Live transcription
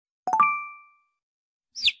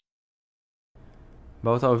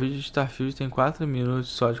Baltar, o vídeo de Starfield tem 4 minutos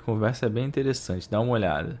só de conversa, é bem interessante, dá uma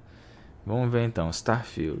olhada. Vamos ver então,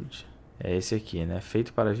 Starfield. É esse aqui, né?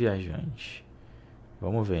 Feito para viajantes.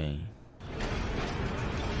 Vamos ver, hein?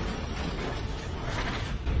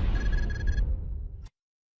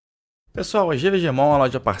 Pessoal, a GVGmon é a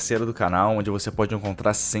loja parceira do canal, onde você pode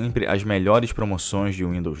encontrar sempre as melhores promoções de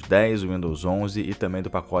Windows 10, Windows 11 e também do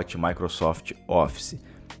pacote Microsoft Office.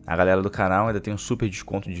 A galera do canal ainda tem um super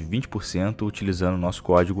desconto de 20% utilizando o nosso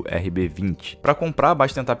código RB20. Para comprar,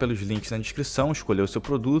 basta entrar pelos links na descrição, escolher o seu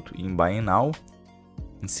produto em Buy Now,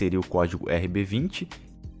 inserir o código RB20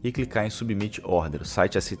 e clicar em Submit Order. O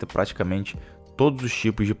site aceita praticamente todos os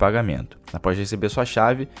tipos de pagamento. Após receber sua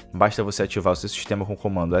chave, basta você ativar o seu sistema com o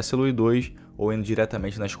comando SLUI2 ou indo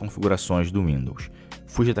diretamente nas configurações do Windows.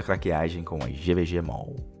 Fuja da craqueagem com a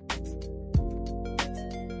GVGmon.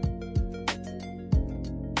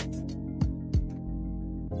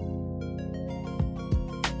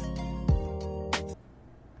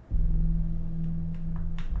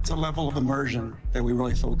 It's a level of immersion that we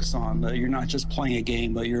really focus on. That you're not just playing a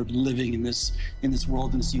game, but you're living in this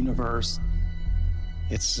world, in this universe.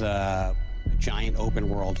 It's a giant open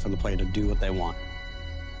world for the player to do what they want.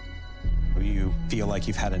 You feel like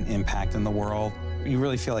you've had an impact in the world. You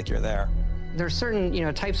really feel like you're there. There's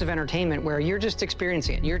certain, types of entertainment where you're just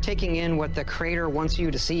experiencing it. You're taking in what the creator wants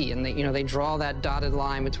you to see, and they draw that dotted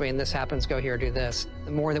line between this happens, go here, do this.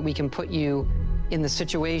 The more that we can put you in the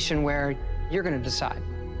situation where you're going to decide.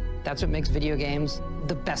 That's what makes video games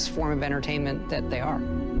the best form of entertainment that they are.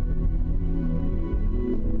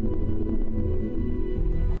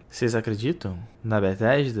 Vocês acreditam? Na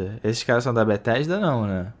Bethesda? Esses caras são da Bethesda não,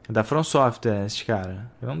 né? Da From Software, esses caras.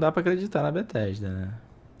 Não dá pra acreditar na Bethesda, né?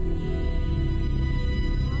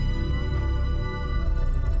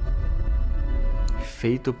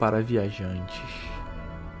 Feito para viajantes.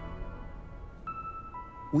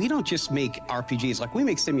 We don't just make RPGs, like we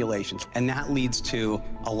make simulations, and that leads to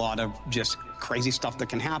a lot of just crazy stuff that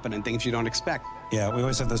can happen and things you don't expect. Yeah, we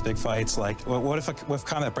always have those big fights like, what if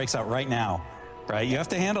combat breaks out right now? Right? You have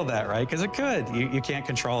to handle that, right? Because it could. You can't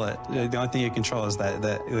control it. The only thing you control is that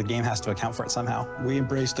the game has to account for it somehow. We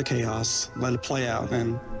embrace the chaos, let it play out,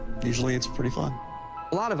 and usually it's pretty fun.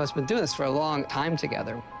 A lot of us have been doing this for a long time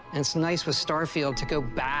together, and it's nice with Starfield to go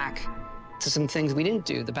back to some things we didn't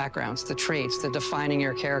do, the backgrounds, the traits, the defining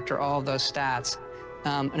your character, all of those stats.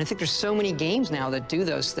 And I think there's so many games now that do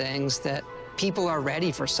those things that people are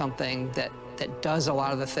ready for something that does a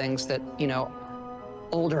lot of the things that,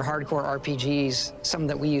 older hardcore RPGs, some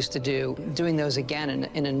that we used to do, doing those again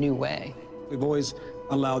in a new way. We've always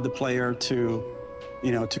allowed the player to,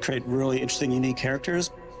 to create really interesting, unique characters.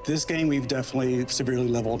 This game, we've definitely severely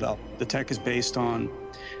leveled up. The tech is based on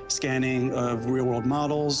scanning of real-world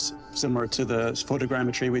models, similar to the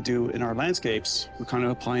photogrammetry we do in our landscapes. We're kind of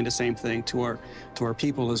applying the same thing to our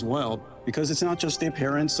people as well, because it's not just the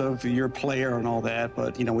appearance of your player and all that,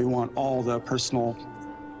 but we want all the personal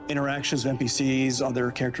interactions of NPCs,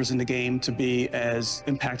 other characters in the game to be as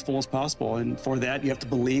impactful as possible. And for that, you have to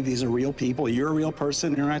believe these are real people. You're a real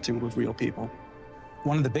person interacting with real people.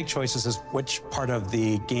 One of the big choices is which part of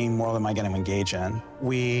the game world am I going to engage in?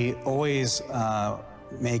 We always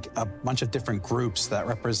make a bunch of different groups that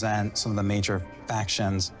represent some of the major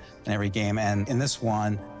factions in every game. And in this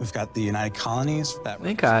one, we've got the United Colonies.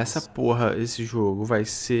 Vem cá, essa porra, esse jogo vai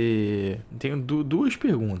ser... Tenho duas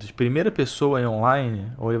perguntas. Primeira pessoa em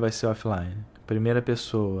online ou ele vai ser offline? Primeira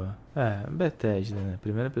pessoa. Bethesda, né?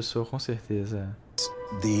 Primeira pessoa com certeza.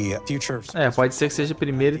 Pode ser que seja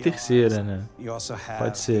primeira e terceira, né?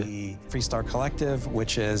 Pode ser. The Freestar Collective,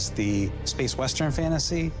 which is the space western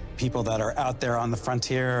fantasy. People that are out there on the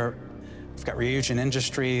frontier. We've got Ryujin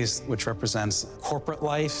Industries, which represents corporate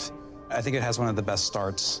life. I think it has one of the best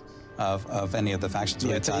starts of any of the factions.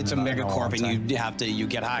 Yeah, it's a megacorp, and you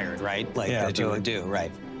get hired, right? Like that you would do,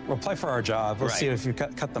 right? We'll play for our job. We'll see if you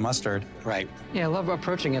cut the mustard. Right. Yeah, I love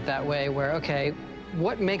approaching it that way, where okay,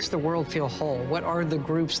 what makes the world feel whole? What are the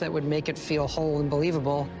groups that would make it feel whole and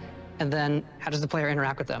believable? And then how does the player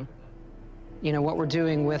interact with them? What we're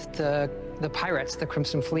doing with the pirates, the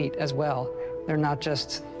Crimson Fleet as well. They're not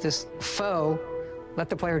just this foe. Let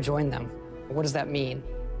the player join them. What does that mean?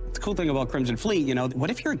 The cool thing about Crimson Fleet, what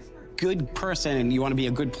if you're a good person and you want to be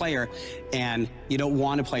a good player and you don't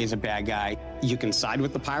want to play as a bad guy? You can side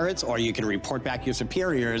with the pirates, or you can report back your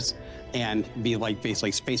superiors and be like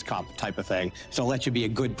basically space cop type of thing. So let you be a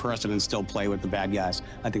good person and still play with the bad guys.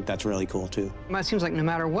 I think that's really cool too. It seems like no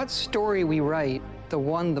matter what story we write, the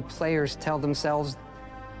one the players tell themselves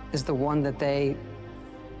is the one that they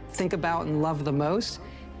think about and love the most,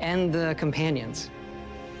 and the companions.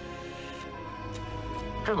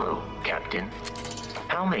 Hello, Captain.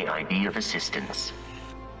 How may I be of assistance?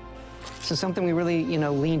 So something we really,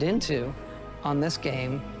 leaned into on this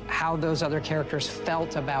game, how those other characters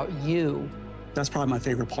felt about you. That's probably my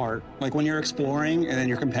favorite part. Like when you're exploring and then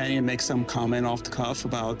your companion makes some comment off the cuff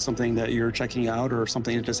about something that you're checking out or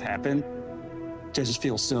something that just happened, it just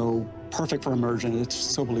feels so perfect for immersion. It's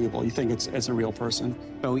so believable. You think it's a real person.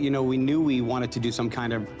 So, we knew we wanted to do some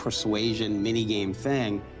kind of persuasion minigame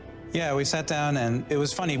thing. Yeah, we sat down and it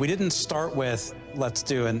was funny. We didn't start with, let's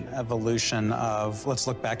do an evolution of, let's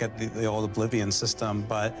look back at the old Oblivion system,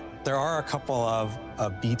 but there are a couple of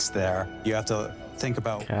beats there. You have to think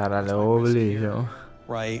about, Caralho, Oblivion.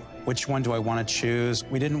 right? Which one do I want to choose?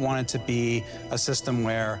 We didn't want it to be a system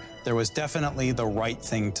where there was definitely the right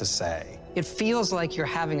thing to say. It feels like you're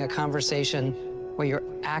having a conversation where you're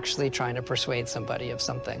actually trying to persuade somebody of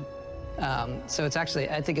something. So it's actually,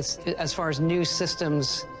 I think it's, as far as new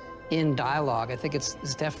systems in dialogue, I think it's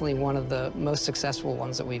definitely one of the most successful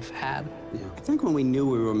ones that we've had. Yeah. I think when we knew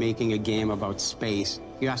we were making a game about space,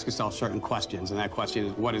 you ask yourself certain questions, and that question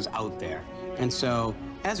is, what is out there? And so,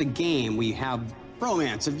 as a game, we have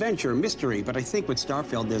romance, adventure, mystery, but I think with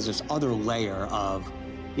Starfield, there's this other layer of,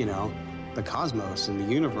 the cosmos and the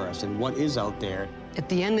universe and what is out there. At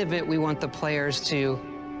the end of it, we want the players to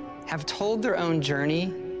have told their own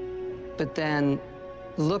journey, but then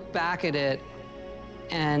look back at it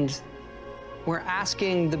and we're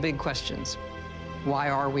asking the big questions. Why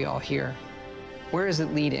are we all here? Where is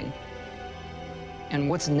it leading? And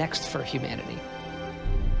what's next for humanity?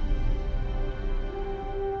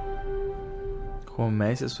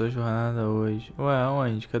 Comece a sua jornada hoje. Ué,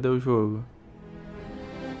 aonde? Cadê o jogo?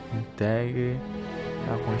 Integre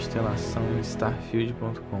a constelação em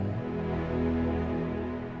starfield.com.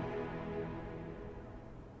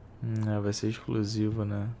 Vai ser exclusivo,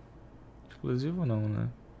 né? Exclusivo não, né?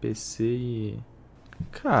 PC e...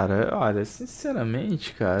 Cara, olha,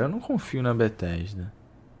 sinceramente, cara, eu não confio na Bethesda.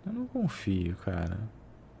 Eu não confio, cara.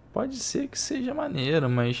 Pode ser que seja maneiro,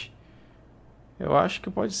 mas... eu acho que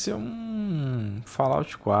pode ser um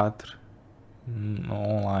Fallout 4.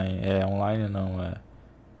 Online. Online não,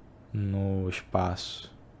 no espaço.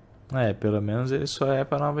 Pelo menos ele só é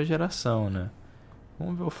pra nova geração, né?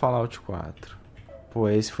 Vamos ver o Fallout 4. Pô,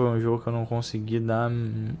 esse foi um jogo que eu não consegui dar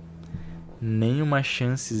nem uma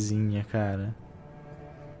chancezinha, cara.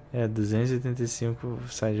 285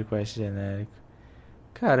 side quest genérico.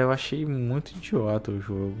 Cara, eu achei muito idiota o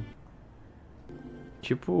jogo.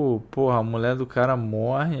 Tipo, porra, a mulher do cara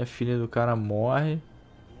morre, a filha do cara morre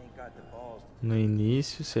no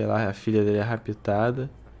início, sei lá, a filha dele é raptada.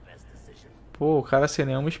 Pô, o cara sem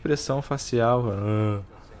nenhuma expressão facial.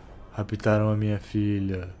 Raptaram a minha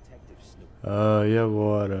filha. E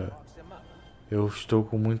agora? Eu estou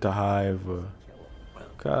com muita raiva.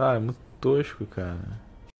 Caralho, muito tosco, cara.